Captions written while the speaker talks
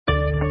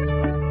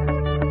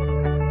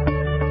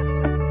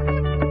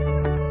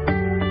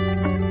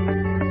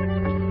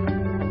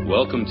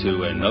Welcome to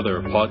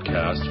another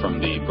podcast from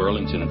the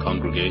Burlington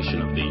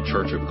congregation of the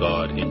Church of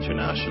God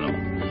International.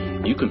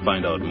 You can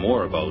find out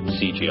more about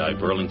CGI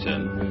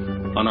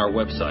Burlington on our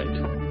website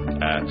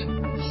at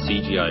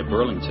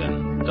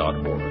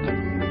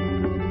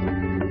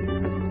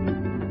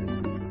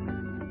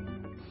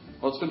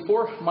cgiburlington.org. Well, it's been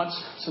 4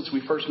 months since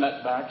we first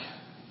met back at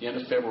the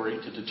end of February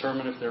to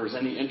determine if there was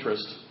any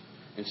interest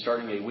in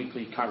starting a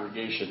weekly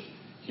congregation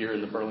here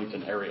in the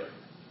Burlington area.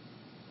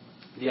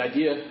 The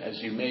idea,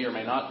 as you may or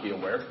may not be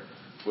aware,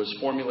 was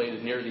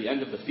formulated near the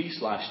end of the feast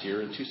last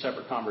year in two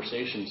separate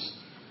conversations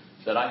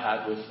that I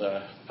had with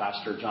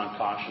Pastor John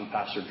Kosh and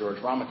Pastor George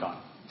Ramakan.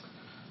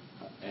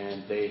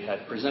 And they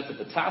had presented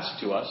the task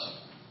to us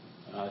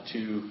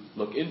to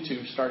look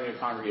into starting a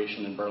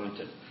congregation in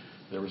Burlington.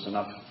 There was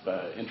enough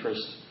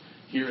interest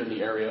here in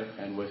the area,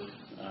 and with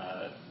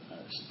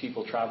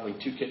people traveling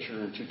to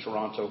Kitchener and to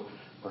Toronto,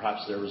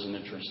 perhaps there was an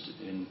interest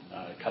in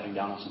cutting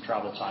down on some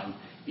travel time,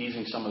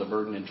 easing some of the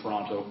burden in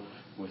Toronto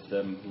with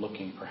them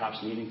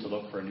perhaps needing to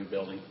look for a new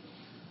building.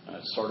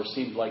 It sort of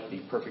seemed like the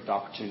perfect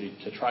opportunity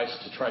to try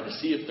to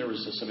see if there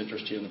was some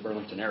interest here in the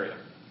Burlington area.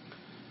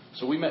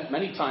 So we met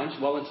many times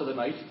well into the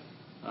night,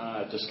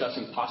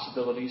 discussing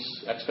possibilities,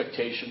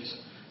 expectations,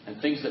 and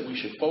things that we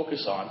should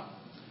focus on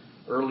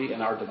early in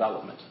our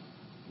development.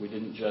 We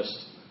didn't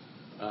just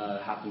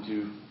happen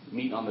to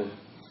meet on the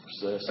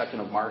 2nd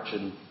of March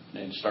and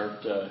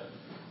start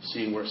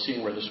seeing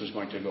where this was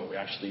going to go. We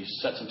actually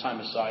set some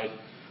time aside,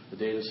 the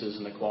Davises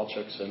and the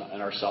Kowalczyks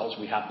and ourselves.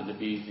 We happened to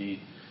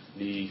be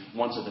the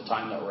ones at the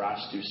time that were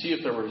asked to see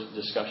if there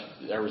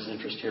was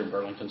interest here in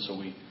Burlington. So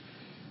we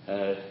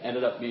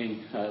ended up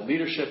being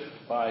leadership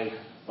by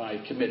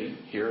committee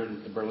here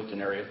in the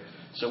Burlington area.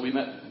 So we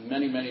met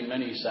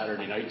many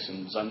Saturday nights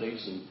and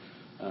Sundays and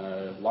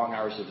long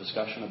hours of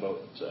discussion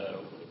about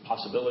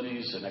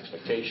possibilities and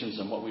expectations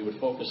and what we would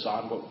focus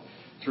on. But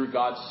through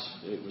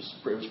it was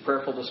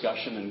prayerful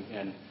discussion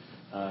and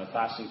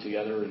fasting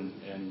together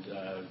and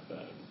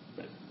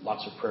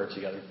lots of prayer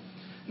together.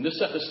 And this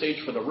set the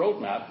stage for the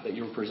roadmap that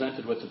you were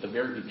presented with at the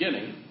very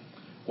beginning,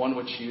 one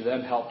which you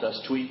then helped us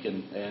tweak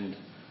and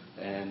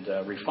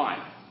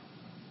refine.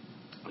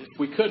 If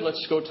we could,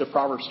 let's go to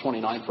Proverbs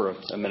 29 for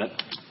a minute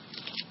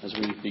as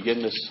we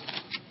begin this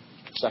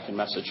second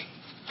message.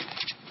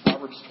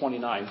 Proverbs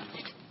 29.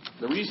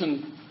 The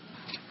reason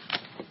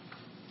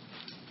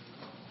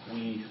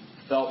we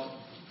felt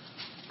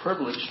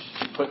privileged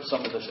to put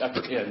some of this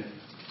effort in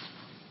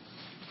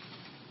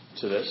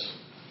to this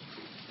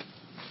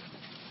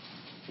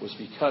was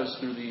because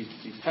through the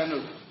pen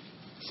of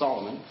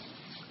Solomon,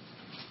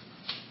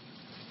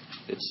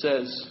 it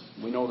says,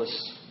 we know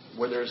this,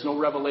 where there is no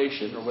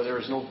revelation or where there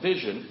is no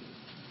vision,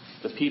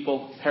 the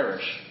people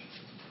perish.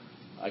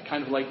 I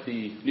kind of like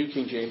the New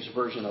King James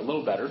Version a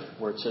little better,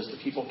 where it says the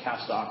people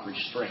cast off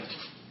restraint.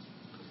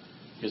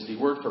 Because the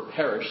word for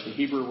perish, the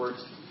Hebrew word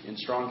in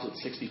Strong's at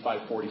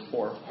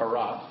 6544,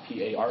 para,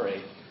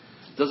 P-A-R-A,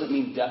 doesn't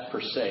mean death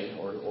per se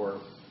or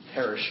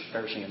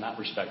perishing in that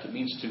respect. It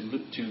means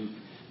to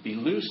be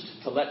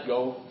loosed, to let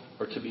go,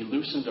 or to be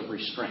loosened of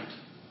restraint.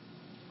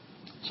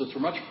 So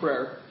through much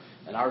prayer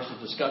and hours of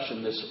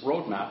discussion, this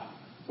roadmap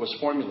was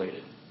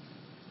formulated.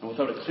 And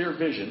without a clear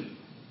vision,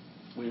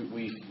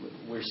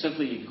 we're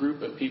simply a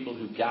group of people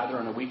who gather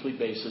on a weekly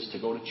basis to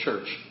go to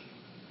church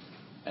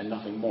and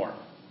nothing more.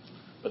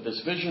 But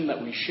this vision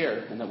that we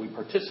share and that we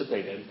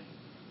participate in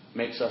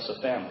makes us a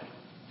family.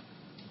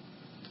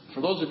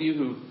 For those of you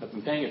who have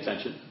been paying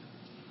attention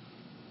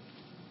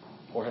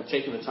or have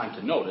taken the time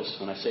to notice,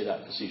 and I say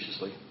that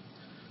facetiously,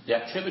 the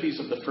activities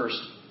of the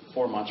first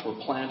 4 months were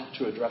planned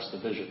to address the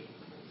vision.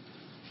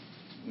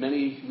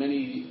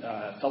 Many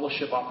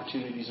fellowship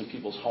opportunities in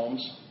people's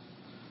homes.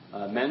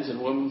 Men's and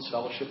women's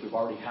fellowship, we've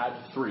already had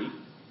 3.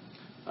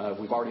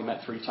 We've already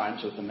met 3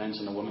 times with the men's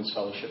and the women's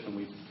fellowship, and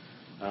we've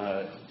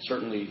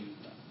certainly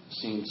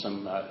seen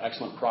some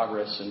excellent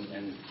progress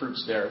and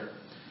fruits there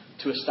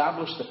to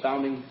establish the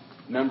founding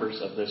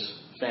members of this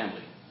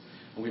family.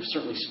 And we've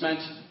certainly spent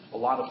a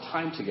lot of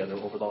time together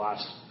over the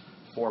last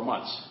 4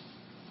 months.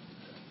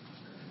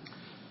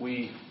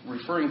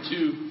 Referring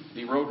to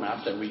the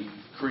roadmap that we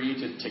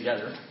created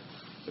together,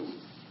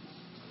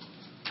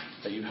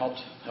 that you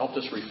helped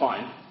us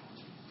refine,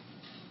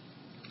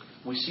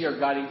 we see our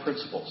guiding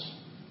principles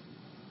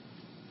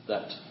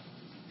that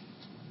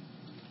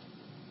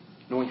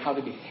knowing how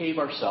to behave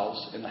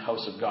ourselves in the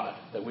house of God,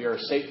 that we are a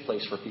safe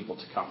place for people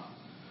to come,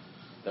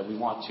 that we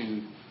want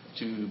to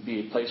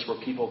be a place where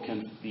people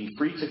can be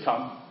free to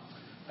come,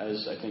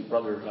 as I think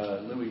Brother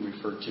Louis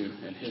referred to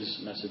in his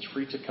message,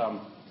 free to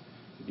come,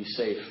 be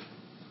safe.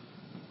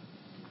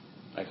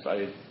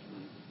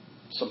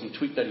 Something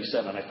tweaked that he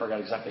said, and I forgot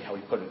exactly how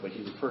he put it, but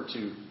he referred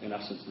to, in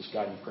essence, this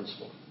guiding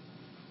principle.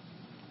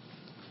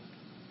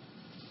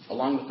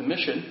 Along with the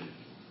mission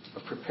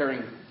of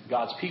preparing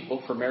God's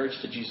people for marriage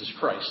to Jesus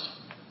Christ.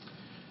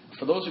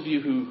 For those of you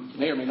who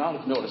may or may not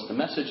have noticed, the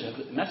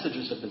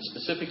messages have been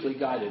specifically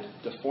guided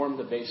to form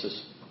the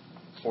basis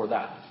for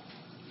that.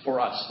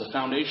 For us, the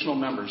foundational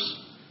members,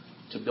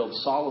 to build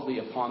solidly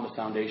upon the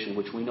foundation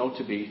which we know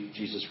to be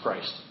Jesus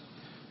Christ.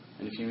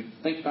 And if you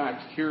think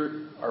back,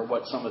 here are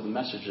what some of the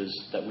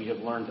messages that we have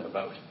learned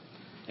about.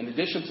 In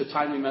addition to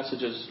timely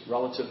messages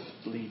relative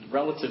to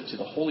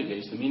the holy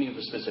days, the meaning of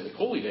the specific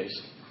holy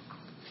days,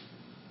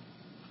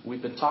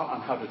 we've been taught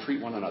on how to treat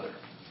one another.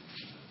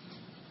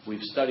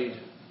 We've studied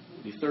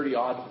the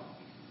 30-odd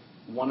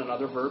one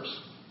another verbs.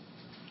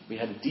 We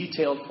had a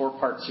detailed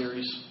 4-part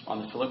series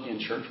on the Philippian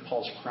church,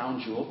 Paul's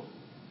crown jewel.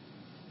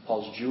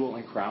 Paul's jewel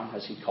and crown,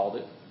 as he called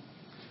it.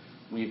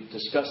 We've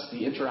discussed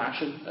the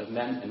interaction of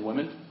men and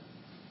women.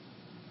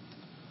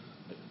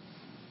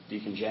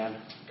 Deacon Jan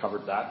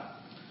covered that.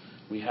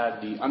 We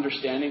had the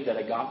understanding that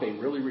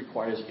agape really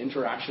requires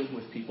interaction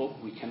with people.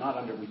 We cannot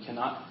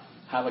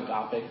have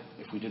agape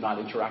if we do not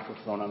interact with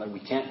one another. We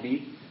can't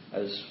be,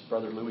 as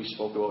Brother Louis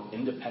spoke about,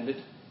 independent,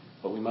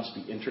 but we must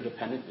be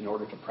interdependent in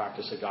order to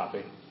practice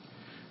agape.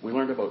 We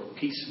learned about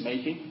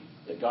peacemaking,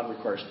 that God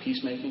requires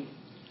peacemaking,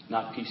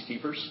 not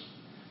peacekeepers.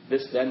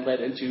 This then led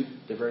into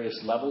the various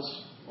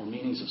levels or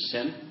meanings of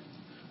sin,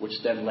 which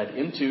then led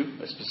into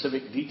a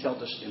specific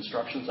detailed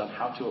instructions on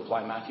how to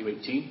apply Matthew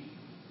 18.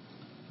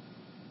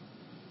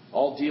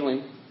 All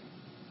dealing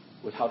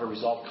with how to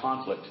resolve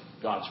conflict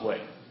God's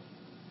way.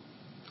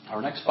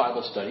 Our next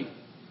Bible study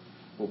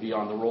will be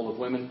on the role of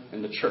women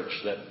in the church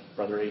that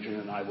Brother Adrian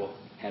and I will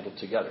handle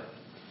together.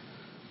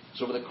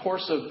 So over the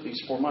course of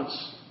these 4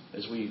 months,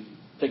 as we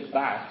think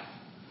back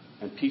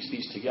and piece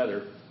these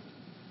together,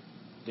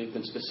 they've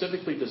been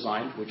specifically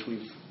designed, which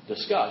we've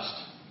discussed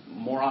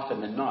more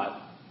often than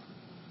not,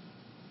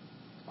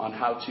 on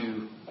how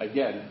to,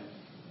 again,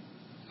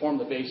 form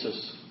the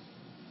basis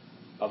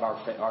of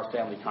our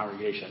family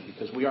congregation,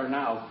 because we are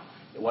now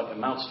what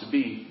amounts to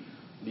be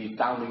the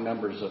founding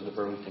members of the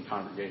Burlington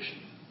congregation.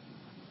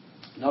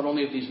 Not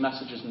only have these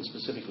messages been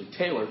specifically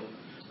tailored,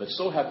 but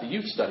so have the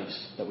youth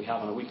studies that we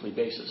have on a weekly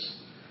basis,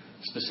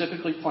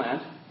 specifically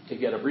planned to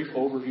get a brief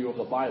overview of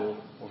the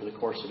Bible over the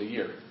course of a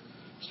year,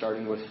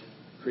 starting with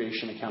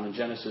creation account in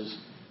Genesis,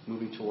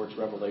 moving towards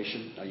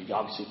Revelation. Now, you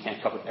obviously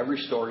can't cover every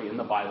story in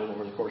the Bible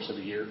over the course of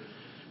a year,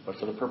 but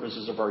for the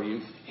purposes of our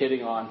youth,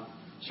 hitting on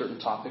certain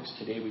topics.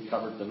 Today we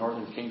covered the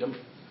Northern Kingdom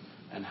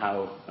and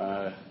how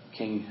the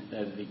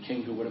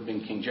king who would have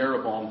been King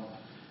Jeroboam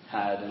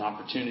had an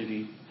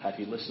opportunity, had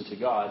he listened to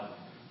God,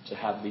 to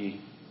have the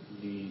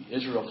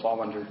Israel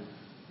fall under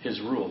his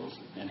rule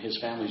and his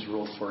family's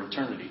rule for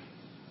eternity,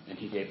 and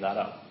he gave that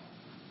up.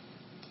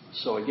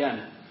 So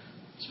again,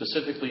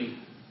 specifically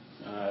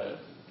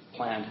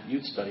planned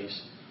youth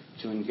studies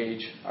to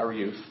engage our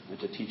youth and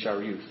to teach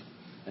our youth,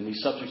 and these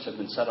subjects have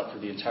been set up for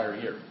the entire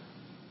year.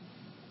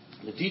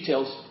 The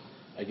details,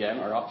 again,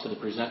 are up to the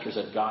presenters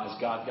as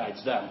God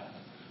guides them,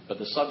 but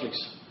the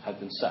subjects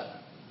have been set.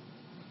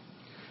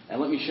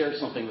 And let me share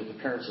something with the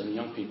parents and the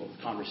young people,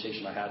 the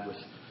conversation I had with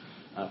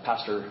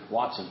Pastor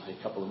Watson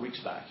a couple of weeks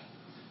back.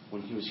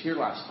 When he was here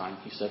last time,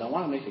 he said, I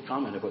want to make a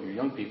comment about your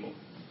young people.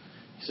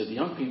 He said, the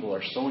young people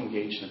are so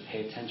engaged and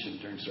pay attention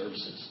during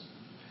services.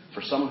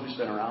 For someone who's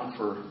been around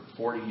for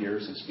 40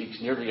 years and speaks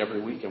nearly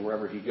every week and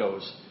wherever he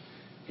goes,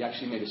 he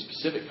actually made a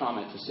specific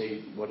comment to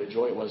say what a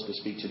joy it was to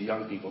speak to the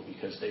young people,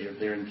 because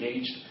they're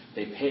engaged,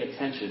 they pay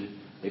attention,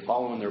 they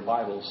follow in their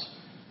Bibles,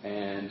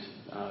 and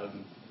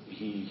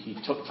he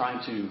took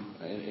time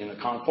to, in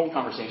a phone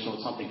conversation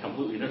with something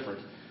completely different,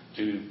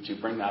 to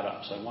bring that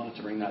up. So I wanted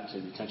to bring that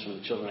to the attention of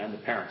the children and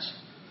the parents.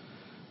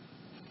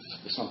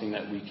 It's something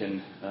that we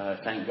can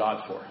thank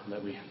God for,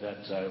 that we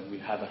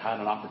have had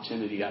an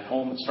opportunity at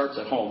home. It starts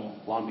at home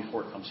long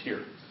before it comes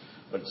here.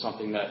 But it's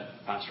something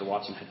that Pastor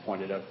Watson had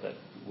pointed out that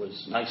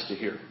was nice to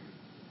hear.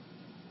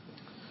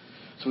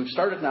 So we've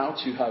started now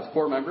to have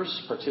core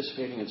members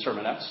participating in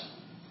sermonettes,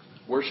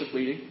 worship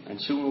leading,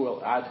 and soon we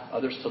will add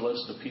others to the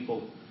list of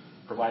people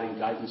providing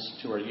guidance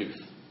to our youth.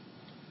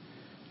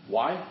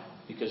 Why?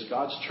 Because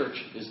God's church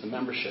is the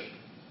membership,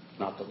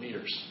 not the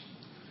leaders.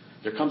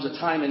 There comes a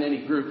time in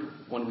any group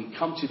when we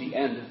come to the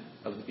end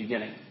of the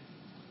beginning.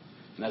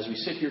 And as we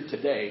sit here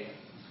today,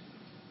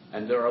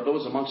 and there are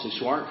those amongst us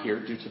who aren't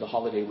here due to the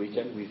holiday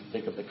weekend. We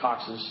think of the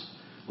Coxes.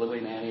 Lily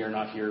and Annie are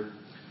not here.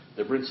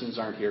 The Brinsons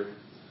aren't here.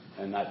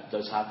 And that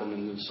does happen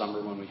in the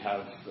summer when we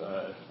have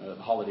the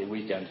holiday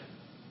weekend.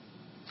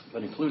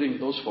 But including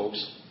those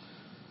folks,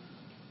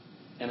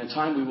 and in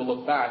time we will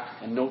look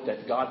back and note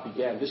that God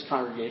began this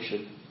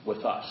congregation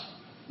with us.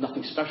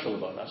 Nothing special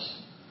about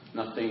us.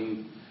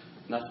 Nothing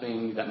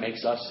that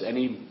makes us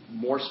any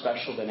more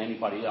special than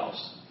anybody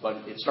else. But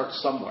it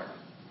starts somewhere.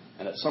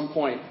 And at some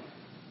point,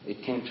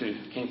 it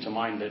came to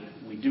mind that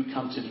we do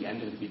come to the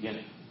end of the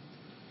beginning.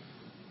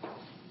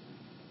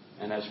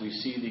 And as we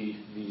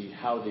see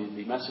how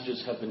the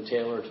messages have been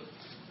tailored,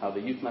 how the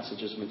youth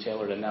messages have been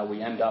tailored, and now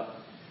we end up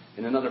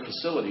in another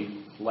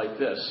facility like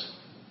this,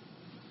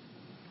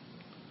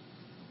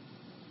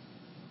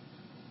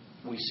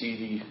 we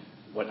see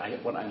what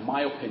in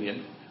my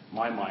opinion,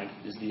 my mind,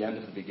 is the end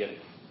of the beginning.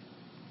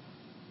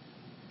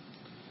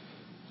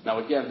 Now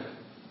again,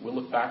 we'll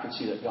look back and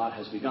see that God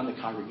has begun the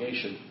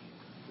congregation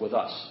with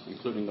us,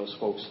 including those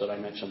folks that I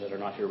mentioned that are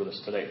not here with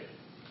us today.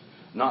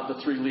 Not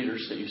the 3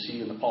 leaders that you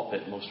see in the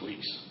pulpit most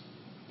weeks.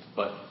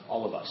 but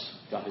all of us.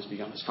 God has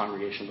begun this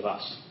congregation with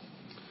us.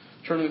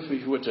 Turn with me,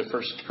 if you would, to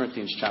 1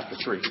 Corinthians chapter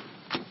 3.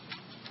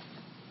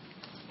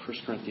 1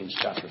 Corinthians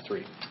chapter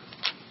 3.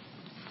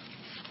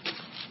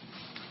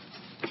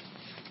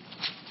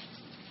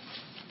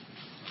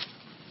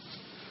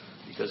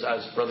 Because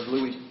as Brother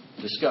Louis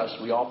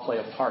discussed, we all play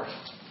a part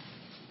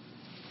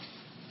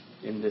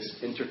in this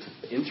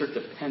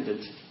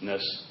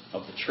interdependentness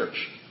of the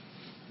church.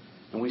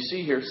 And we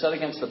see here, set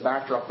against the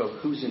backdrop of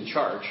who's in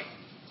charge,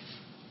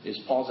 is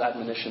Paul's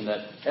admonition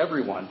that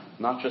everyone,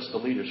 not just the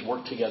leaders,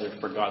 work together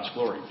for God's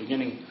glory.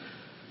 Beginning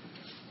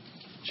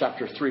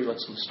chapter 3,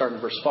 let's start in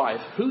verse 5.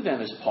 Who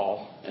then is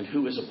Paul and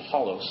who is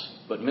Apollos,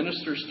 but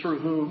ministers through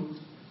whom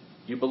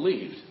you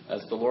believed,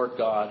 as the Lord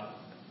God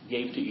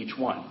gave to each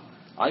one?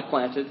 I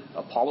planted,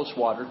 Apollos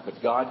watered, but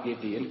God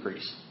gave the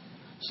increase.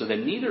 So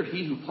then neither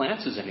he who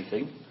plants is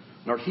anything,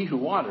 nor he who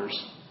waters,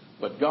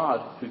 but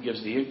God who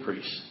gives the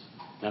increase.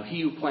 Now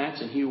he who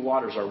plants and he who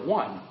waters are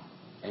one,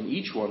 and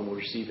each one will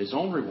receive his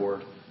own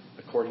reward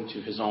according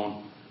to his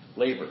own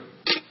labor.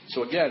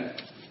 So again,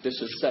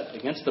 this is set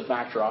against the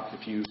backdrop.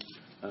 If you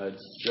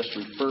just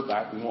refer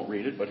back, we won't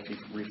read it, but if you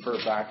refer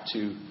back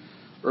to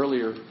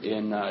earlier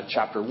in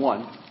chapter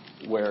 1,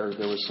 where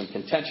there was some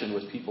contention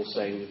with people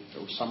saying,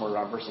 it was somewhere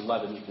around verse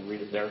 11, you can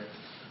read it there,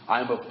 I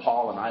am of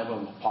Paul and I am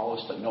of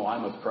Apollos, but no,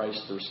 I'm of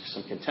Christ. There was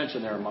some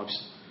contention there amongst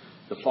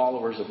the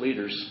followers of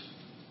leaders.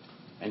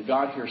 And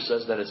God here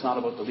says that it's not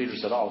about the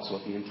leaders at all, it's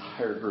about the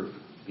entire group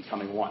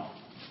becoming one.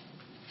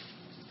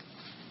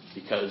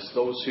 Because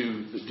those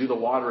who do the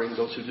watering,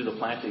 those who do the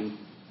planting,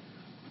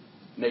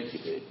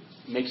 it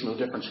makes no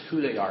difference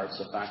who they are. It's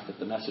the fact that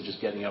the message is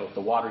getting out,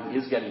 the watering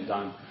is getting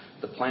done,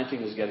 the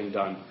planting is getting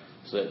done,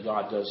 so that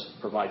God does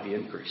provide the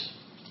increase.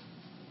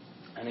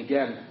 And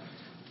again,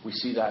 we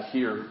see that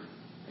here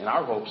in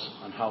our hopes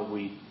on how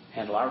we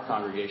handle our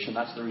congregation.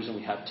 That's the reason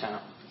we have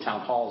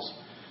town halls,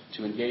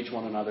 to engage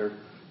one another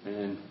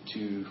and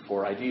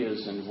for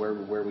ideas and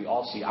where we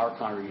all see our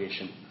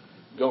congregation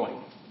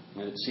going.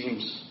 And it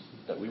seems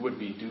that we would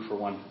be due for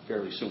one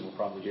fairly soon. We'll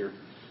probably hear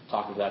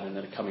talk of that in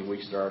the coming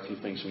weeks. There are a few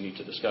things we need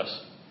to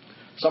discuss.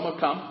 Some have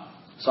come,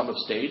 some have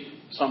stayed,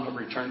 some have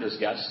returned as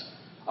guests.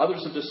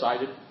 Others have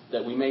decided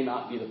that we may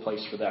not be the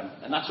place for them,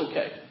 and that's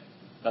okay.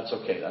 That's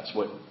okay. That's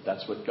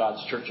what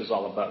God's church is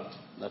all about.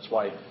 That's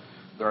why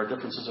there are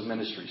differences of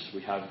ministries.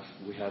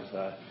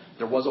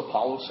 There was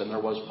Apollos and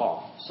there was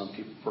Paul. Some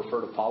people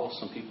preferred Apollos,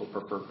 some people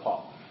preferred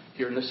Paul.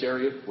 Here in this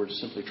area, we're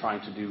simply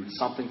trying to do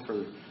something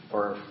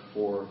for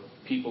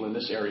people in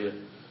this area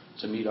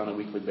to meet on a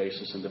weekly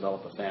basis and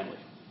develop a family.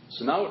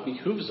 So now it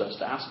behooves us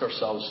to ask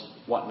ourselves,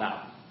 what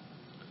now?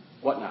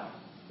 What now?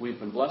 We've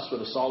been blessed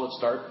with a solid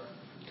start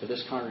to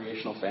this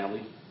congregational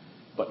family,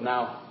 but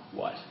now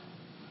what?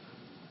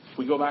 If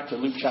we go back to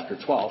Luke chapter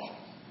 12,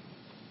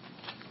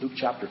 we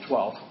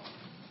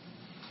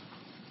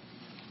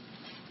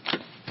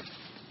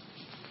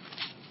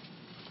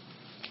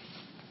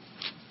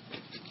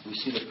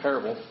see the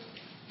parable,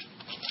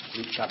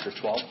 Luke chapter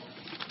 12.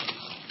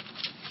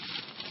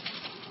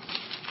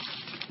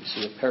 We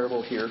see a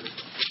parable here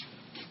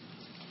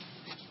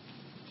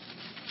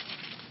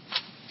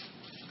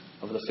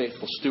of the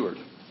faithful steward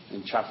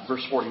in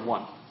verse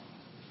 41.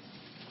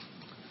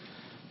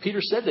 Peter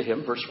said to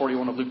him, verse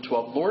 41 of Luke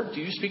 12, Lord,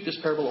 do you speak this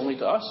parable only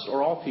to us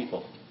or all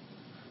people?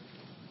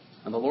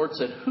 And the Lord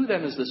said, who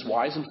then is this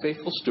wise and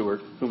faithful steward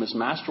whom his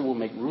master will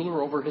make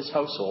ruler over his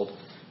household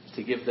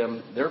to give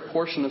them their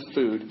portion of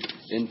food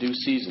in due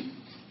season?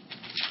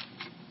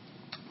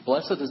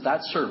 Blessed is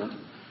that servant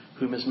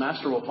whom his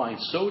master will find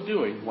so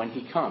doing when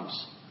he comes.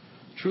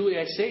 Truly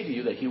I say to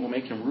you that he will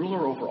make him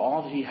ruler over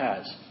all that he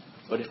has.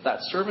 But if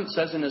that servant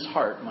says in his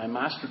heart, my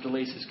master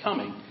delays his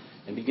coming,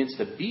 and begins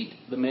to beat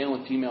the male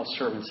and female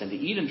servants, and to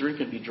eat and drink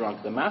and be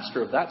drunk, the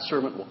master of that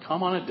servant will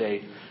come on a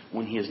day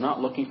when he is not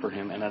looking for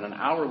him, and at an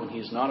hour when he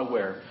is not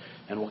aware,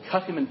 and will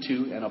cut him in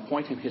two and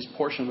appoint him his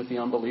portion with the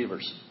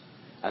unbelievers.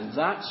 And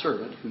that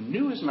servant who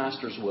knew his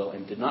master's will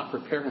and did not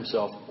prepare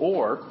himself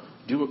or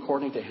do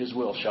according to his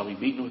will shall be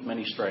beaten with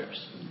many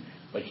stripes.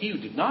 But he who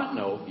did not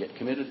know, yet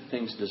committed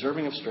things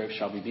deserving of stripes,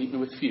 shall be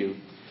beaten with few.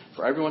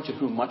 For everyone to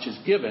whom much is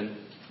given,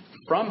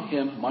 from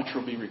him much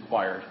will be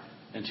required.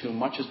 And to whom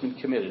much has been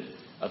committed,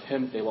 of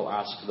him they will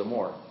ask the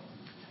more.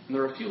 And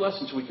there are a few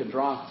lessons we can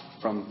draw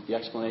from the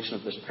explanation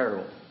of this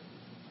parable.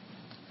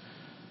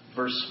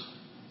 Verse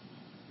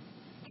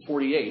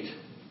 48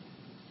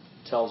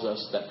 tells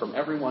us that from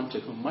everyone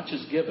to whom much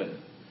is given,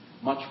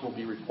 much will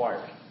be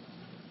required.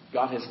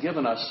 God has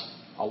given us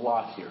a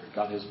lot here.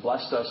 God has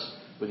blessed us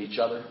with each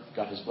other.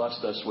 God has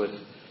blessed us with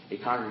a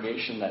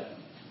congregation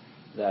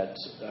that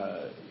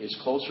is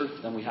closer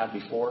than we had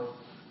before,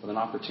 with an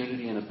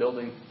opportunity in a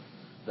building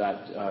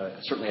that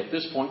certainly at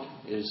this point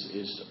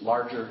is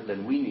larger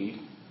than we need,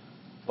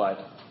 but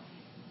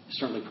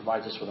certainly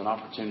provides us with an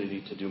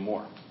opportunity to do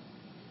more.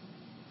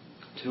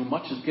 To whom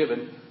much is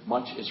given,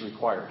 much is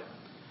required.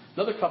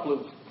 Another couple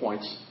of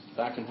points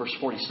back in verse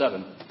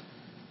 47.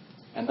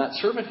 And that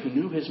servant who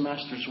knew his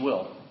master's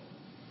will,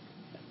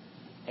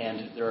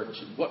 and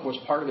what was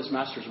part of his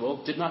master's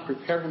will, did not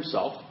prepare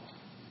himself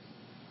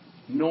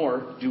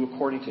nor do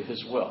according to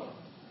his will.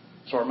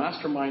 So our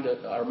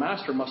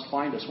master must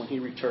find us when he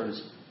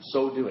returns,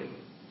 so doing.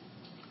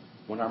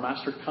 When our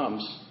master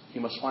comes, he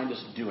must find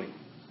us doing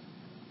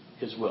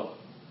his will,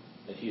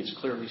 that he has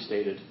clearly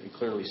stated and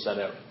clearly set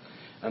out.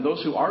 And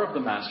those who are of the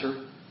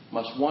master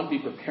must, 1, be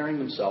preparing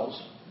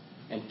themselves,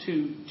 and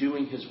 2,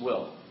 doing his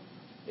will,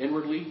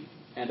 inwardly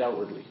and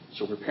outwardly.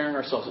 So preparing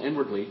ourselves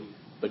inwardly,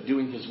 but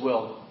doing his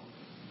will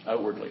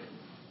outwardly.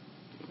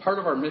 Part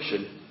of our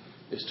mission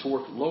is to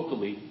work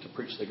locally to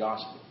preach the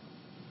gospel.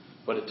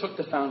 But it took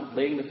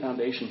laying the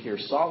foundation here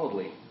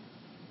solidly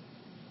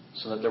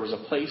so that there was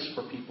a place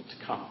for people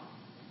to come.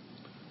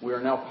 We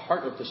are now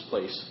part of this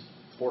place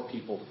for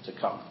people to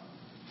come.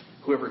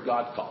 Whoever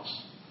God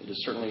calls. It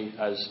is certainly,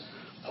 as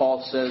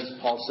Paul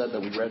said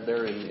that we read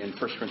there in 1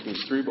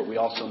 Corinthians 3, but we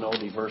also know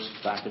the verse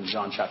back in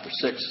John chapter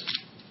 6.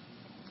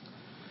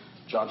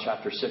 John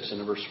chapter 6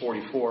 and verse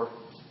 44.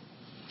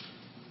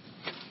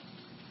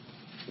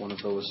 One of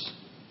those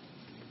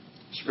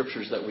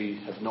scriptures that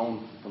we have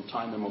known from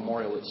time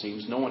immemorial, it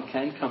seems. No one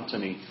can come to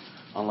me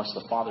unless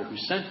the Father who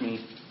sent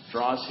me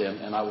draws him,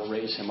 and I will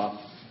raise him up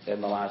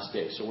in the last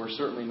day. So we're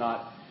certainly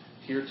not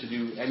here to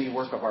do any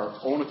work of our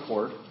own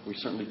accord. We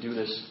certainly do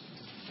this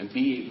and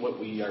be what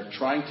we are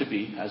trying to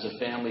be as a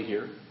family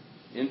here,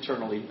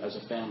 internally as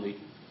a family,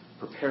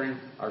 preparing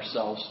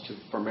ourselves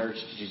for marriage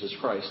to Jesus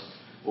Christ.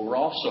 But we're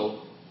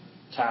also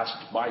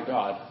tasked by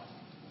God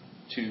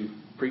to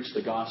preach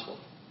the gospel.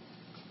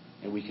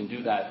 And we can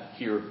do that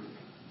here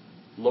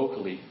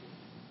locally,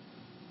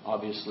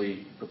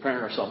 obviously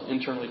preparing ourselves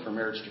internally for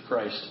marriage to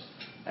Christ,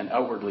 and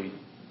outwardly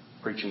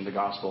preaching the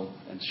gospel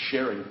and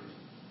sharing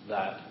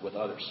that with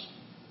others.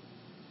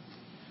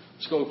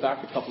 Let's go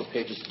back a couple of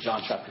pages to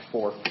John chapter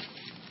 4.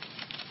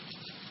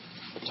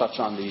 We'll touch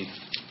on the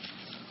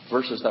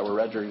verses that were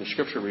read during the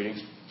scripture reading.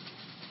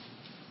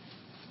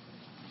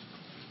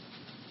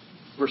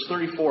 Verse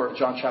 34 of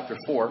John chapter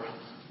 4,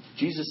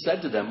 Jesus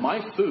said to them,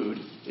 "My food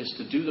is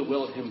to do the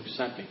will of him who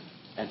sent me,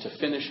 and to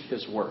finish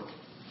his work.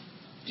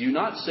 Do you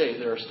not say,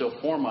 there are still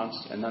 4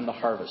 months, and then the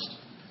harvest?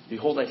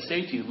 Behold, I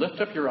say to you,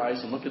 lift up your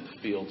eyes and look at the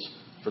fields,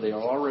 for they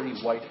are already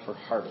white for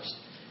harvest.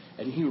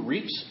 And he who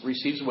reaps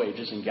receives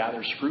wages and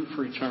gathers fruit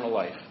for eternal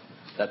life,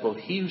 that both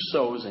he who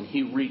sows and he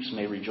who reaps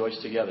may rejoice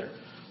together.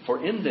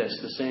 For in this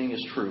the saying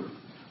is true,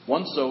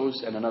 one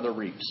sows and another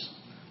reaps.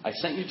 I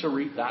sent you to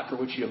reap that for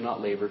which you have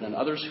not labored, and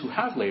others who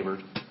have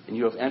labored, and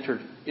you have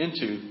entered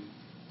into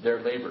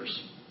their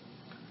labors."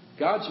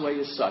 God's way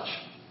is such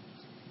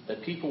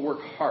that people work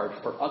hard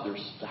for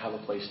others to have a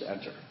place to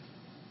enter.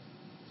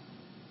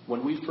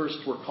 When we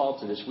first were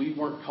called to this, we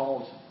weren't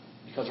called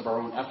because of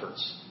our own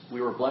efforts. We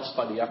were blessed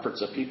by the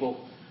efforts of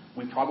people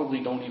we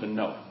probably don't even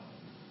know.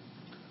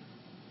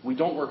 We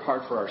don't work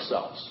hard for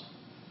ourselves,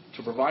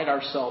 to provide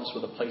ourselves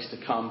with a place to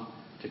come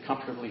to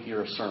comfortably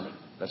hear a sermon.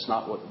 That's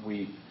not what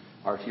we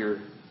are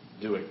here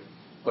doing.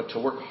 But to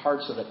work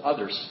hard so that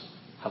others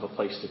have a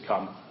place to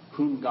come,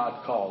 whom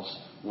God calls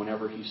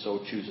whenever he so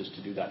chooses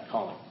to do that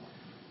calling.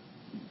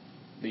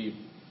 The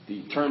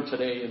term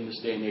today in this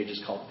day and age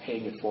is called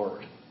paying it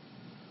forward.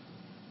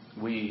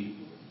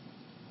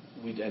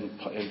 And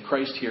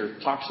Christ here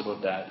talks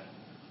about that.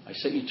 I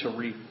sent you to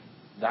reap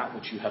that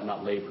which you have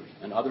not labored,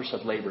 and others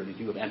have labored, and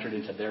you have entered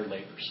into their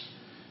labors.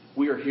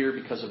 We are here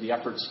because of the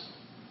efforts,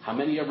 how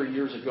many ever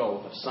years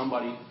ago, of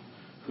somebody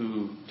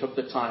who took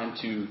the time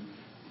to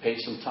pay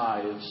some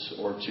tithes,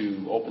 or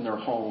to open their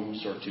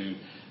homes, or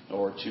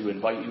to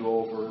invite you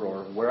over,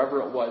 or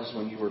wherever it was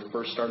when you were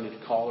first starting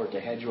to call, or to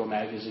hand you a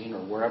magazine, or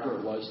wherever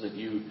it was that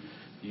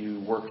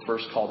you were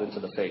first called into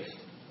the faith.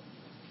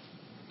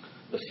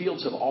 The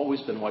fields have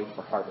always been white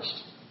for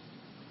harvest.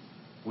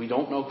 We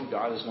don't know who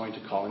God is going to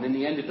call. And in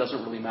the end, it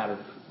doesn't really matter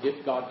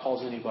if God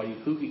calls anybody,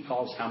 who he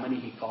calls, how many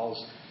he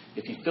calls.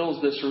 If he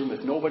fills this room,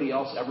 if nobody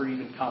else ever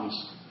even comes,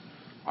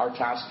 our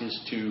task is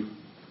to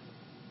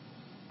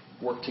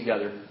work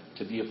together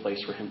to be a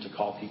place for him to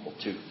call people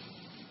to.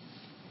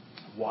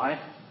 Why?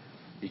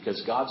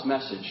 Because God's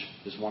message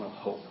is one of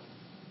hope.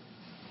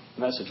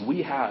 The message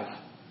we have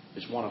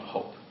is one of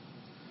hope.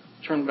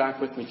 Turn back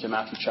with me to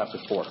Matthew chapter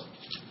 4.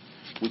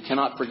 We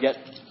cannot forget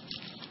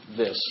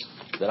this,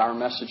 that our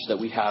message that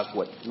we have,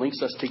 what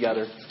links us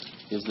together,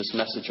 is this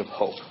message of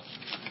hope.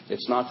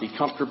 It's not the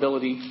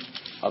comfortability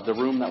of the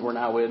room that we're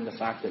now in, the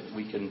fact that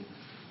we can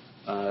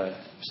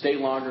stay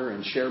longer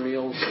and share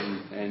meals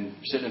and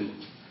sit in,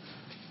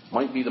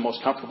 might be the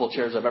most comfortable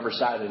chairs I've ever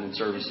sat in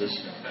services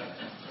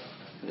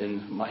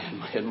in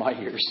my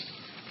years.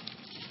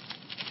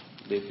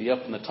 They'd be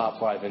up in the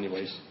top 5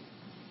 anyways.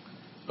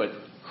 But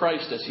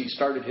Christ, as he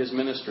started his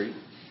ministry,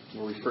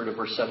 we'll refer to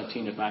verse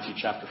 17 of Matthew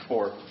chapter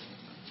 4.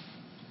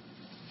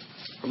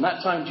 From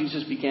that time,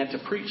 Jesus began to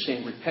preach,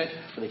 saying, "Repent,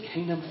 for the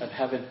kingdom of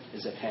heaven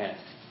is at hand."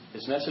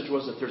 His message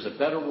was that there's a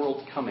better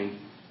world coming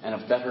and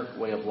a better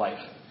way of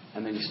life.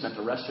 And then he spent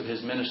the rest of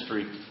his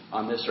ministry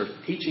on this earth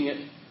teaching it,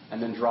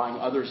 and then drawing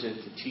others in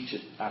to teach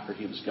it after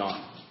he was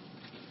gone.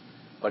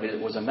 But it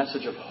was a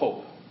message of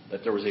hope,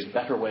 that there was a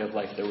better way of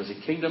life. There was a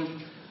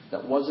kingdom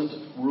that wasn't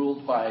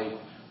ruled by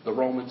the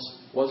Romans,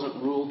 wasn't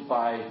ruled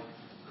by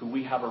who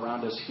we have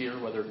around us here,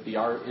 whether it be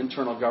our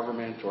internal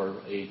government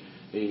or a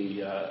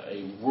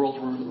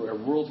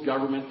world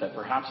government that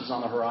perhaps is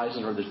on the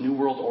horizon, or this new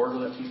world order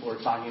that people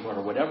are talking about,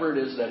 or whatever it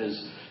is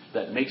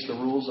that makes the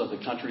rules of the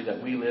country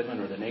that we live in,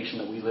 or the nation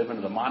that we live in,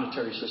 or the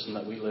monetary system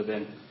that we live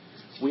in,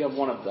 we have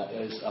one of that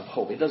is of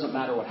hope. It doesn't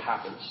matter what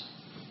happens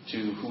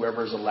to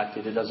whoever is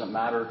elected. It doesn't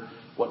matter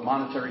what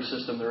monetary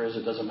system there is.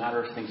 It doesn't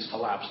matter if things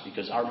collapse,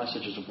 because our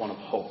message is one of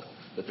hope,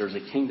 that there's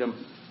a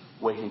kingdom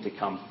waiting to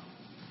come.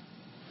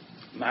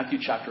 Matthew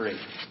chapter 8.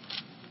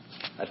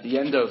 At the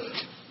end of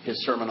his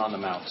Sermon on the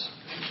Mount,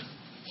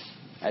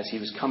 as he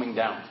was coming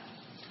down,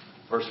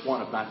 verse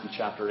 1 of Matthew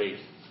chapter 8,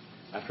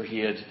 after he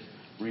had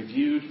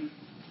reviewed,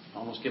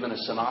 almost given a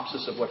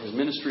synopsis of what his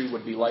ministry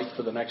would be like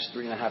for the next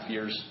 3.5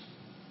 years,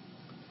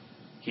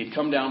 he had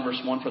come down,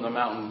 verse 1, from the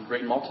mountain.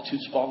 Great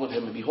multitudes followed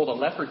him. And behold, a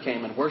leper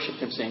came and worshipped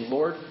him, saying,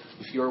 Lord,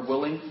 if you are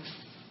willing,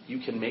 you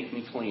can make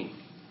me clean.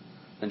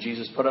 Then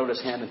Jesus put out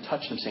his hand and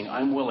touched him, saying,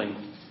 I'm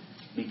willing,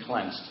 be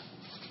cleansed.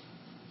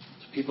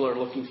 So people are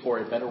looking for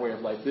a better way of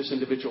life. This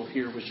individual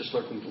here was just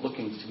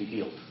looking to be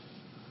healed.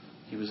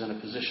 He was in a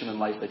position in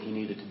life that he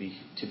needed to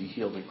be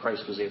healed, and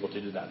Christ was able to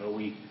do that. No,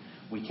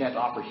 we can't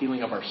offer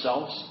healing of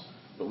ourselves,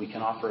 but we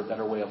can offer a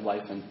better way of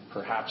life, and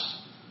perhaps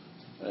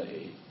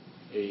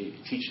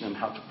teaching them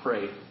how to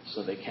pray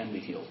so they can be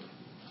healed.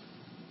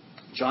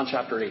 John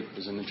chapter 8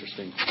 is an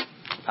interesting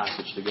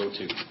passage to go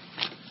to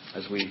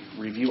as we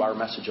review our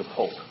message of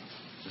hope.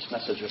 This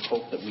message of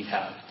hope that we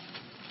have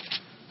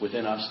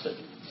within us, that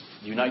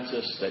unites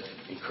us, that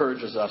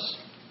encourages us.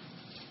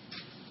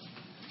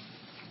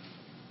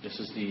 This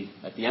is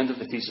at the end of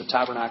the Feast of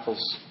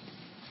Tabernacles,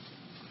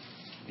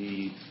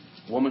 the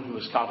woman who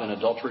was caught in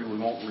adultery. We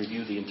won't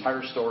review the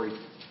entire story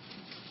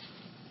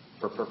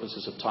for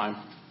purposes of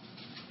time.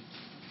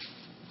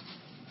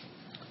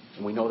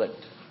 And we know that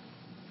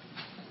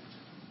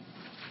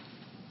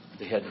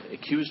they had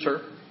accused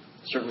her.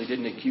 Certainly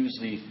didn't accuse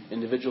the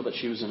individual that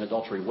she was in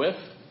adultery with.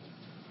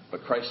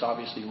 But Christ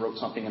obviously wrote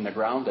something in the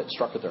ground that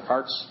struck at their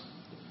hearts,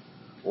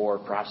 or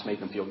perhaps made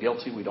them feel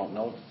guilty. We don't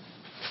know.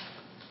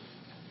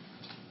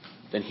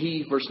 Then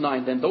verse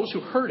 9, then those who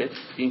heard it,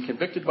 being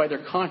convicted by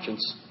their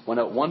conscience, went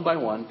out one by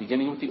one,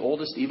 beginning with the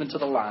oldest even to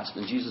the last.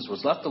 And Jesus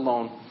was left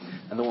alone,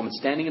 and the woman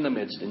standing in the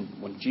midst. And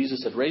when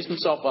Jesus had raised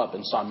himself up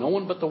and saw no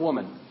one but the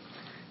woman,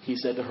 he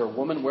said to her,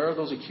 Woman, where are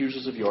those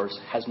accusers of yours?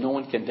 Has no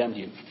one condemned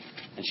you?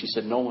 And she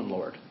said, No one,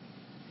 Lord.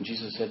 And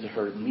Jesus said to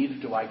her, Neither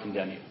do I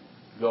condemn you.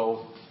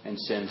 Go and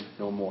sin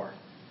no more.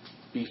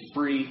 Be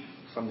free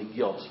from the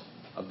guilt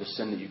of the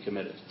sin that you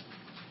committed.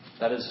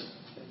 That is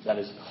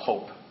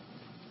hope.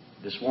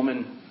 This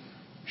woman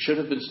should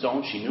have been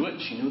stoned. She knew it.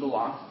 She knew the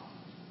law.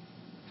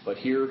 But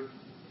here,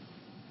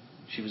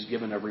 she was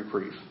given a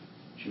reprieve.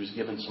 She was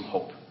given some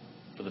hope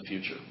for the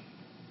future.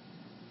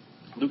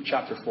 Luke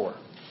chapter 4.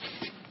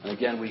 And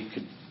again,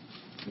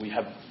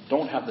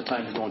 don't have the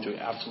time to go into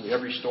absolutely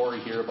every story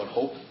here about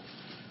hope.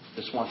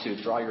 Just want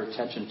to draw your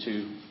attention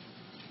to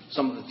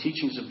some of the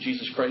teachings of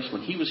Jesus Christ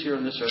when he was here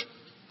on this earth,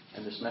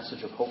 and this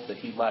message of hope that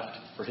he left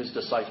for his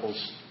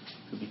disciples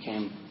who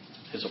became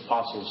his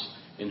apostles,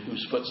 in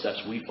whose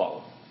footsteps we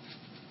follow.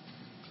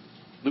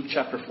 Luke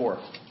chapter 4.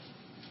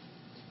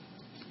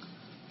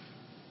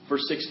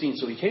 Verse 16.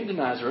 So he came to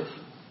Nazareth,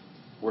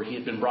 where he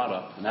had been brought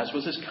up, and as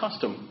was his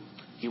custom,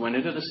 he went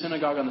into the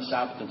synagogue on the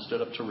Sabbath and stood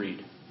up to read.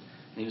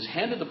 And he was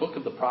handed the book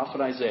of the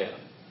prophet Isaiah.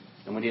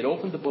 And when he had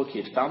opened the book,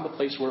 he had found the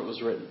place where it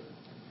was written,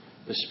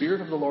 The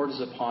Spirit of the Lord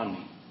is upon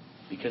me,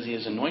 because he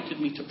has anointed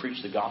me to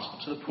preach the gospel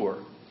to the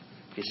poor.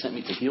 He has sent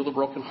me to heal the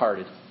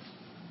brokenhearted,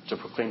 to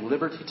proclaim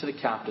liberty to the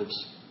captives,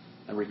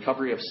 and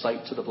recovery of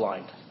sight to the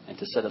blind, and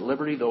to set at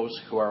liberty those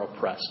who are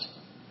oppressed,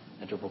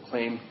 and to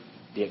proclaim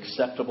the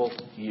acceptable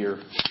year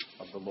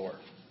of the Lord.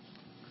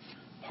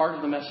 Part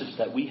of the message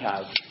that we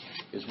have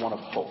is one of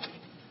hope.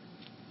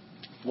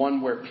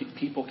 One where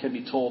people can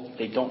be told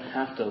they don't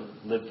have to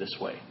live this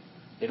way.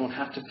 They don't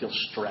have to feel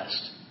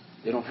stressed.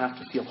 They don't have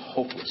to feel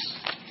hopeless.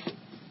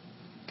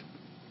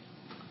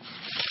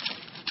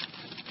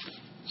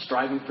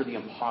 Striving for the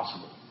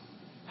impossible.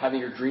 Having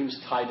your dreams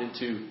tied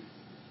into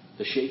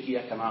the shaky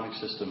economic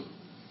system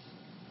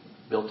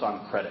built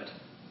on credit.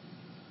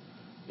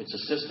 It's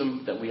a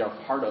system that we are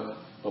part of,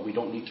 but we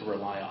don't need to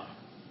rely on.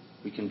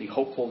 We can be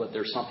hopeful that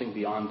there's something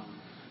beyond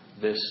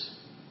this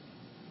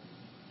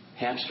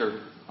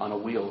hamster on a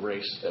wheel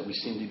race that we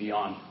seem to be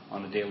on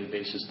a daily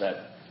basis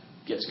that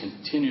gets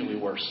continually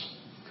worse.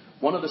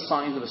 One of the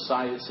signs of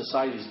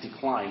society's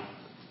decline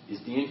is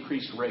the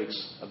increased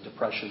rates of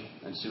depression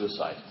and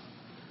suicide.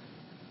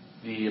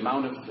 The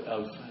amount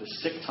of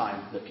sick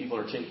time that people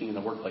are taking in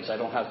the workplace, I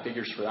don't have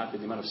figures for that, but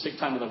the amount of sick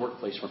time in the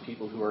workplace for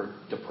people who are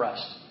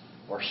depressed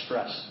or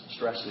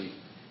stress leave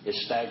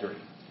is staggering.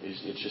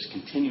 It just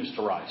continues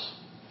to rise.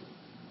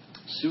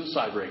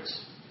 Suicide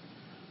rates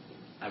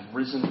have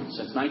risen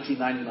since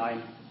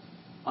 1999,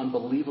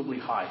 unbelievably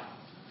high.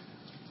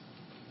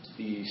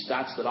 The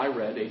stats that I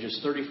read, ages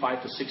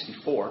 35 to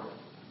 64,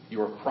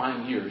 your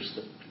prime years,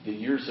 the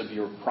years of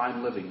your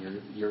prime living,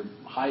 your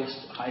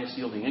highest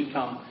yielding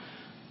income,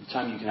 the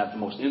time you can have the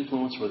most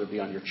influence, whether it be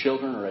on your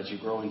children or as you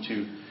grow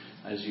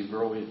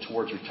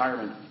towards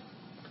retirement.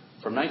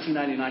 From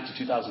 1999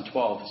 to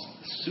 2012,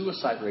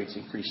 suicide rates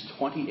increased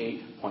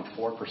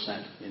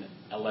 28.4% in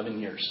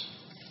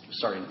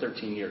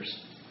 13 years.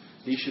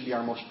 These should be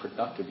our most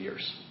productive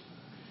years.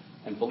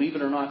 And believe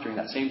it or not, during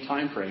that same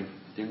time frame,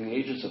 during the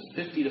ages of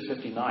 50 to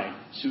 59,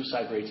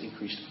 suicide rates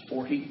increased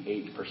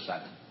 48%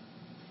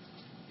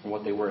 from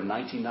what they were in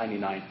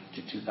 1999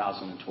 to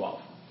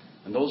 2012.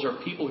 And those are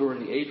people who are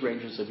in the age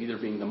ranges of either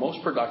being the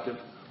most productive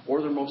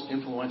or the most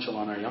influential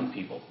on our young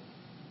people,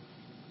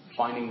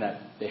 finding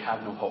that they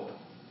have no hope.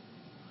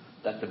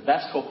 That the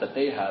best hope that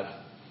they have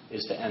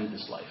is to end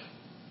this life.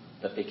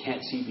 That they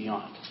can't see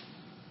beyond.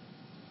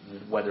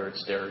 Whether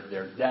it's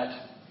their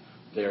debt,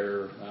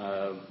 their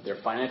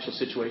financial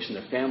situation,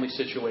 their family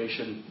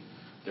situation,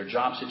 their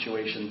job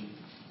situation.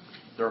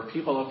 There are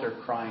people out there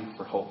crying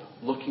for hope,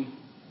 looking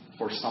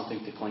for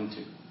something to cling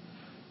to.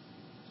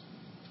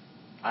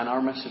 And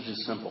our message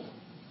is simple.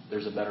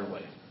 There's a better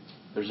way.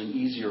 There's an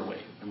easier way,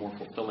 a more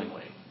fulfilling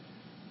way.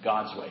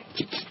 God's way,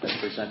 that's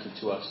presented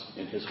to us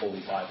in His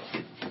Holy Bible.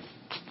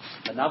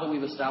 And now that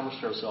we've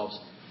established ourselves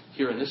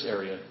here in this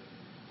area,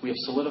 we have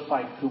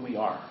solidified who we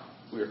are.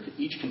 We are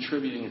each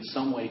contributing in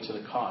some way to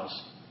the cause.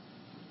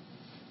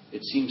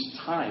 It seems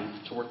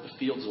time to work the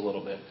fields a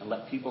little bit and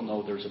let people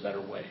know there's a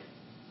better way.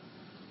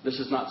 This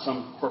is not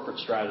some corporate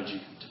strategy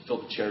to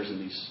fill the chairs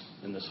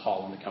in this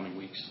hall in the coming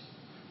weeks.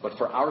 But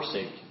for our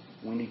sake,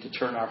 we need to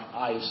turn our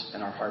eyes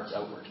and our hearts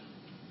outward.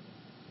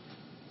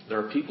 There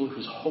are people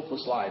whose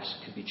hopeless lives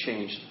could be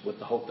changed with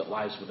the hope that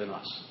lies within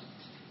us.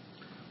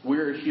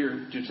 We're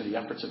here due to the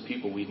efforts of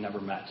people we've never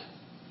met.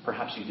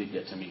 Perhaps you did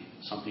get to meet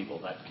some people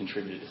that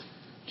contributed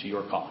to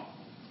your calling.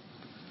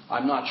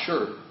 I'm not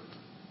sure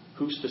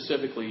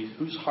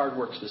whose hard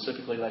work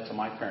specifically led to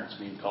my parents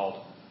being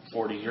called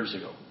 40 years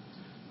ago.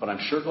 But I'm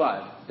sure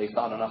glad they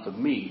thought enough of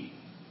me,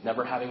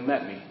 never having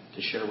met me,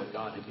 to share what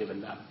God had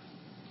given them.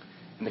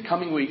 In the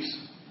coming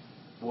weeks,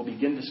 we'll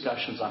begin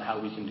discussions on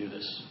how we can do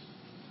this.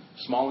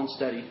 Small and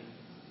steady,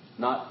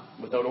 not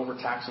without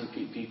overtaxing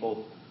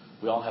people.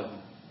 We all have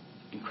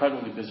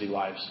incredibly busy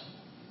lives.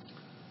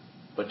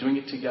 But doing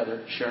it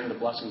together, sharing the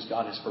blessings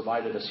God has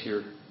provided us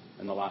here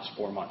in the last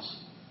 4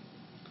 months.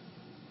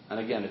 And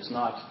again, it's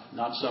not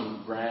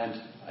some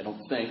grand, I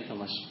don't think,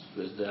 unless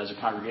as a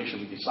congregation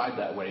we decide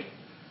that way,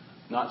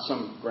 not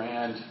some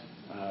grand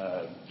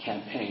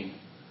campaign,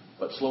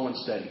 but slow and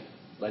steady,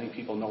 letting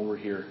people know we're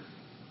here,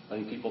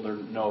 letting people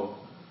know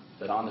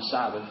that on the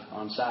Sabbath,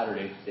 on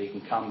Saturday, they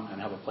can come and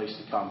have a place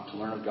to come to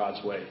learn of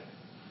God's way,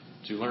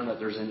 to learn that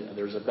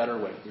there's a better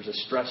way, there's a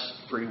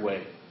stress-free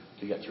way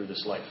to get through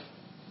this life.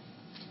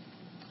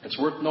 It's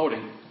worth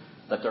noting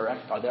that there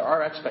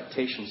are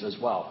expectations as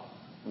well.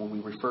 When we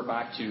refer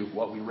back to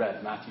what we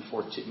read, Matthew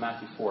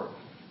 4,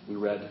 we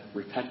read,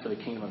 repent for the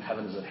kingdom of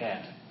heaven is at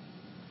hand.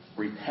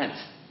 Repent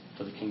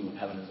for the kingdom of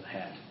heaven is at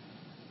hand.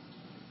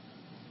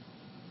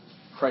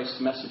 Christ's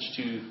message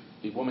to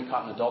the woman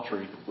caught in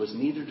adultery was,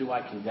 neither do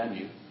I condemn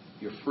you,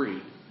 you're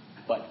free,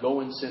 but go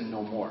and sin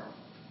no more.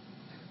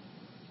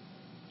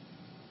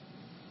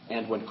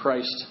 And when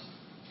Christ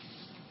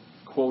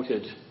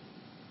quoted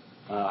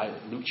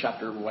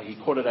he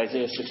quoted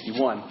Isaiah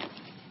 61,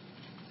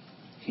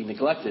 he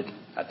neglected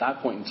at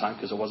that point in time,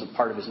 because it wasn't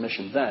part of his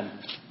mission then,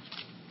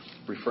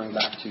 referring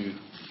back to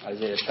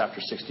Isaiah chapter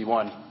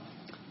 61,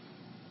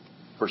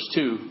 verse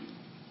 2,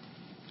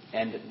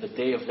 and the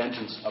day of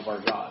vengeance of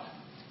our God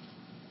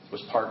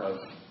was part of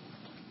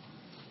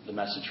the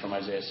message from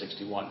Isaiah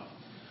 61.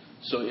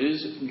 So it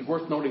is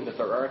worth noting that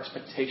there are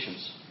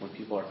expectations when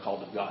people are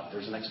called of God.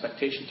 There's an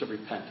expectation to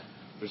repent.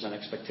 There's an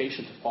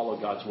expectation to follow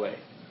God's way.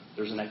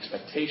 There's an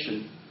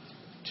expectation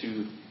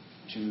to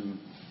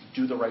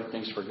do the right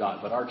things for God.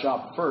 But our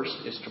job first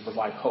is to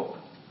provide hope.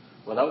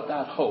 Without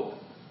that hope,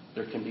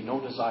 there can be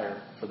no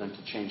desire for them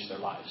to change their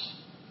lives.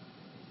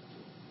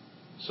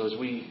 So as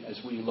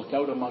we look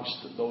out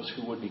amongst those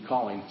who would be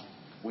calling,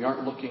 we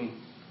aren't looking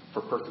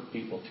for perfect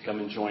people to come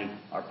and join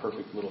our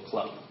perfect little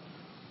club.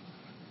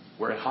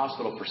 We're a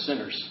hospital for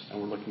sinners,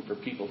 and we're looking for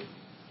people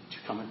to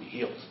come and be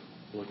healed.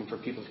 We're looking for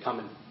people to come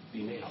and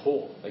be made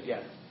whole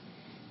again.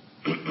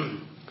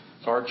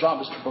 So our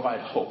job is to provide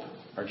hope.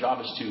 Our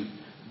job is to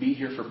be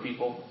here for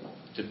people,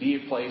 to be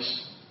a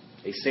place,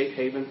 a safe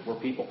haven where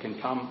people can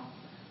come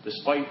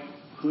despite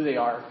who they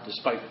are,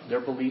 despite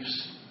their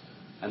beliefs,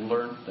 and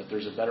learn that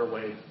there's a better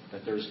way,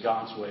 that there's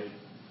God's way,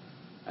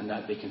 and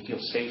that they can feel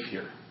safe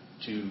here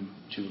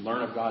to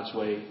learn of God's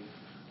way,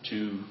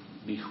 to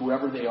be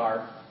whoever they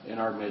are in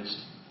our midst,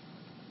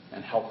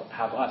 and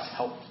have us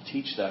help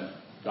teach them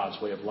God's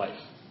way of life.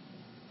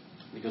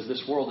 Because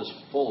this world is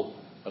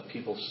full of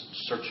people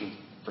searching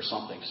for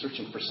something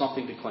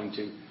to cling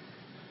to.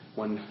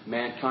 When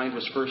mankind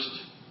was first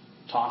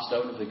tossed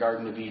out of the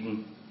Garden of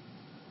Eden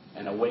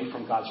and away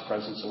from God's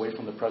presence, away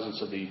from the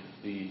presence of the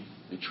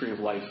tree of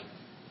life,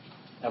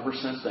 ever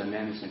since then,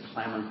 man has been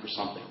clamoring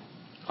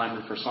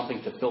for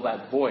something to fill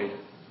that void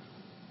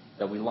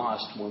that we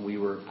lost when we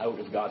were out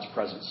of God's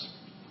presence.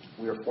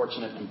 we are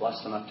fortunate and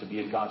blessed enough to be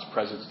in God's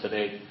presence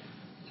today,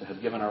 to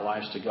have given our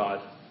lives to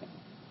God.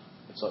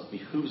 It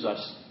behooves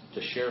us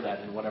to share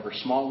that in whatever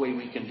small way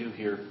we can do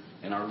here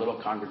in our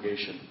little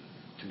congregation,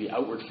 to be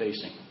outward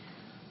facing,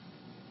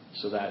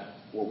 so that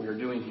what we are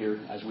doing here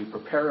as we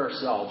prepare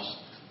ourselves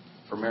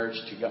for marriage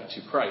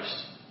to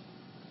Christ,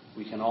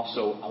 we can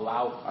also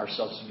allow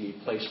ourselves to be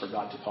a place for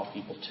God to call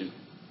people to.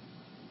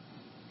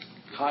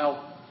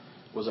 Kyle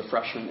was a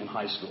freshman in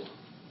high school.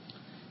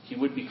 He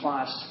would be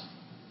classed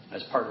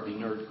as part of the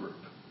nerd group.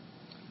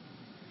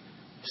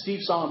 Steve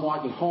saw him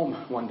walking home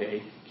one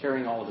day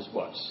carrying all of his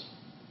books.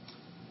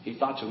 He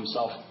thought to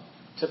himself,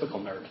 typical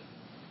nerd.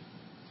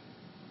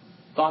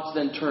 Thoughts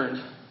then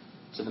turned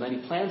to the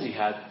many plans he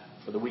had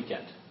for the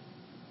weekend.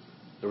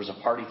 There was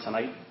a party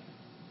tonight,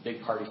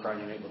 big party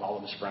Friday night with all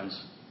of his friends.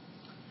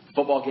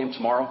 Football game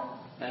tomorrow,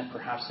 and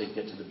perhaps they'd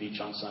get to the beach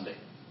on Sunday.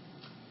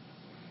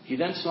 He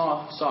then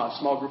saw a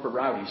small group of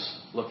rowdies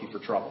looking for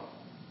trouble.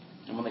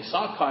 And when they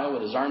saw Kyle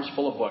with his arms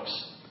full of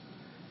books,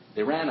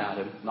 they ran at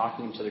him,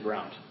 knocking him to the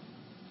ground.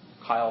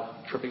 Kyle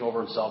tripping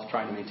over himself,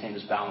 trying to maintain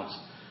his balance.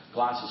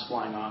 Glasses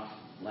flying off,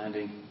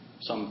 landing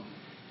some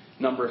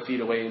number of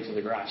feet away into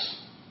the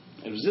grass.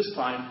 It was this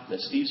time that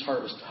Steve's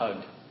heart was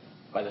tugged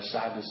by the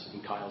sadness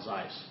in Kyle's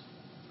eyes.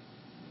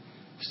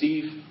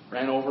 Steve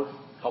ran over,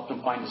 helped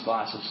him find his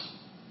glasses,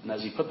 and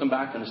as he put them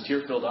back on his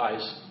tear-filled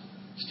eyes,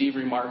 Steve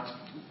remarked,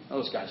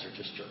 "Those guys are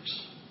just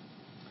jerks."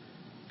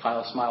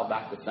 Kyle smiled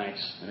back with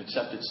thanks and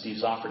accepted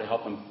Steve's offer to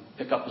help him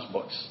pick up his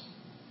books.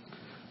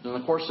 In the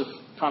course of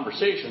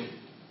conversation,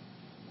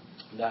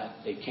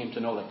 that they came to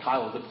know that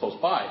Kyle lived close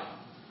by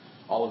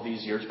all of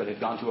these years, but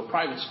had gone to a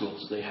private school,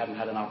 so they hadn't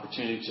had an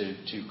opportunity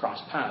to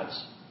cross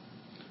paths.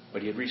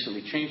 But he had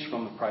recently changed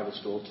from the private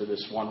school to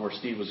this one where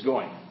Steve was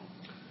going.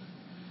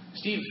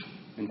 Steve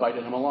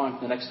invited him along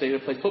the next day to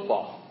play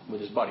football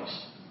with his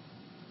buddies.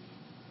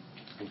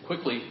 And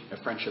quickly, a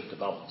friendship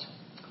developed.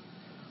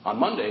 On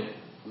Monday,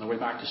 on their way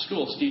back to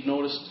school, Steve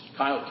noticed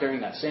Kyle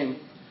carrying that same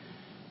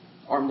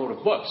armload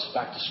of books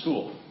back to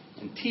school,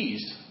 and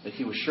teased that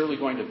he was surely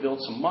going to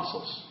build some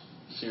muscles,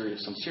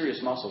 some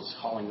serious muscles,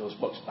 hauling those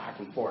books back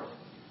and forth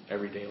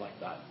every day like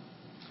that.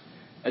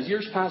 As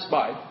years passed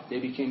by, they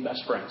became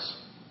best friends.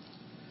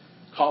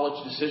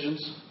 College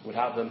decisions would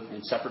have them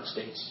in separate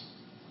states,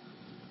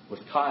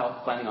 with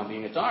Kyle planning on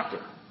being a doctor,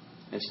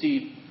 and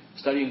Steve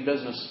studying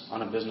business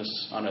on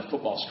a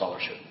football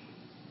scholarship.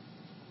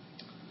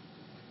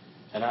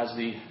 And as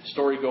the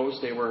story goes,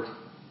 they were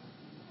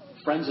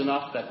friends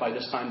enough that by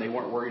this time they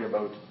weren't worried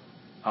about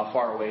how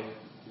far away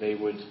they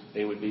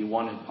would be.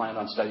 One had planned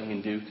on studying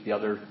in Duke, the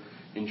other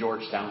in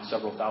Georgetown,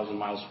 several thousand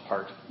miles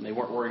apart. And they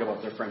weren't worried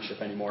about their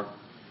friendship anymore.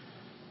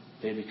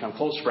 They had become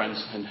close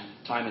friends, and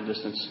time and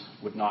distance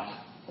would not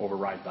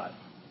override that.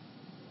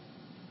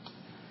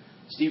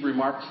 Steve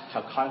remarked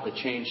how Kyle had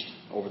changed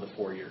over the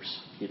 4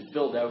 years. He had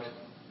filled out,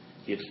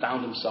 he had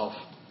found himself,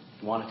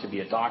 he wanted to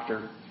be a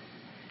doctor,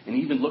 and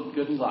he even looked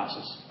good in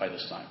glasses by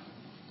this time.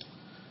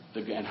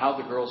 And how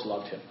the girls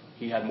loved him.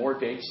 He had more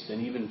dates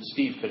than even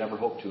Steve could ever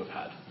hope to have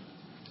had.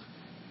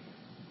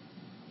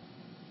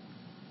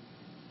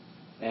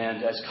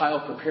 And as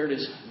Kyle prepared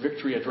his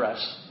victory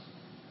address,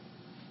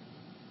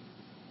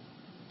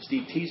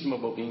 Steve teased him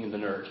about being the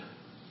nerd.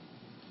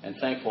 And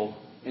thankful,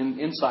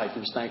 inside he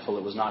was thankful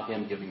it was not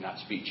him giving that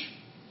speech.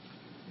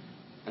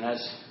 And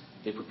as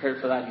they prepared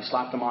for that, he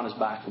slapped him on his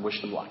back and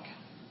wished him luck.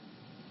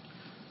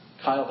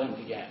 Kyle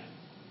then began.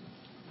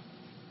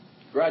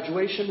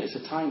 Graduation is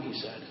a time, he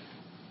said,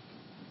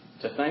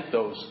 to thank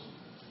those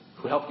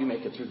who helped you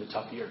make it through the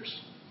tough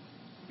years.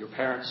 Your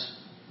parents,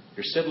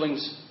 your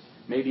siblings,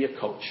 maybe a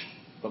coach,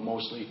 but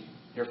mostly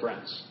your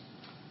friends.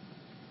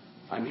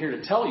 I'm here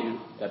to tell you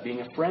that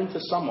being a friend to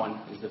someone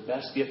is the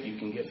best gift you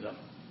can give them.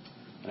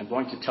 And I'm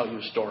going to tell you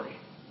a story.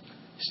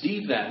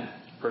 Steve then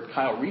heard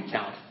Kyle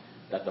recount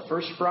that the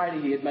first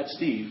Friday he had met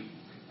Steve,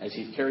 as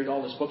he'd carried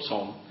all his books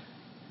home,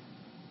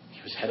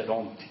 he was headed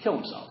home to kill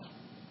himself.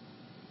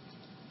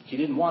 He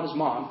didn't want his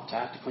mom to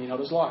have to clean out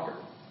his locker,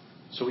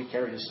 so he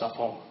carried his stuff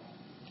home.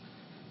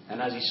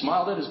 And as he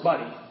smiled at his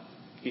buddy,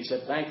 he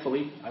said,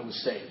 "Thankfully, I was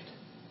saved.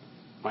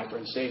 My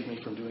friend saved me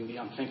from doing the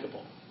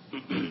unthinkable."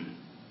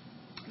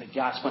 The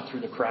gasp went through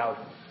the crowd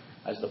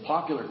as the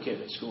popular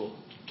kid at school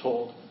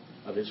told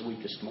of his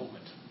weakest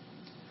moment.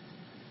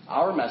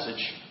 Our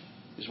message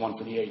is one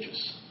for the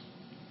ages.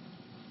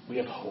 We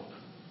have hope.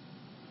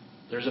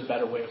 There's a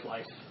better way of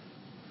life.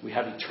 We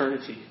have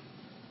eternity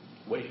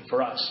waiting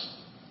for us.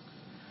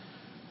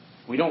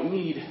 We don't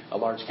need a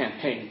large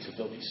campaign to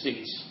fill these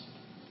seats.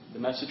 The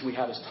message we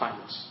have is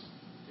timeless.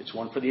 It's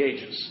one for the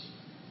ages.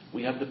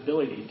 We have the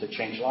ability to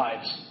change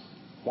lives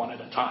one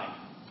at a time.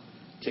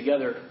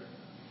 Together,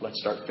 let's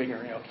start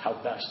figuring out how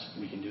best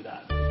we can do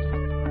that.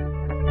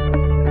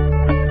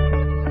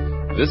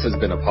 This has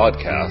been a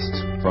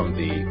podcast from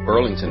the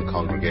Burlington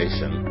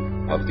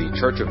congregation of the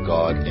Church of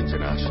God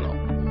International.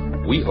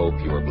 We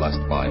hope you are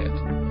blessed by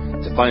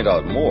it. To find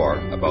out more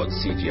about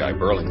CGI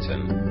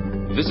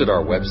Burlington, visit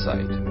our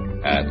website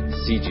at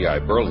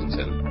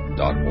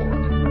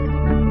cgiburlington.org.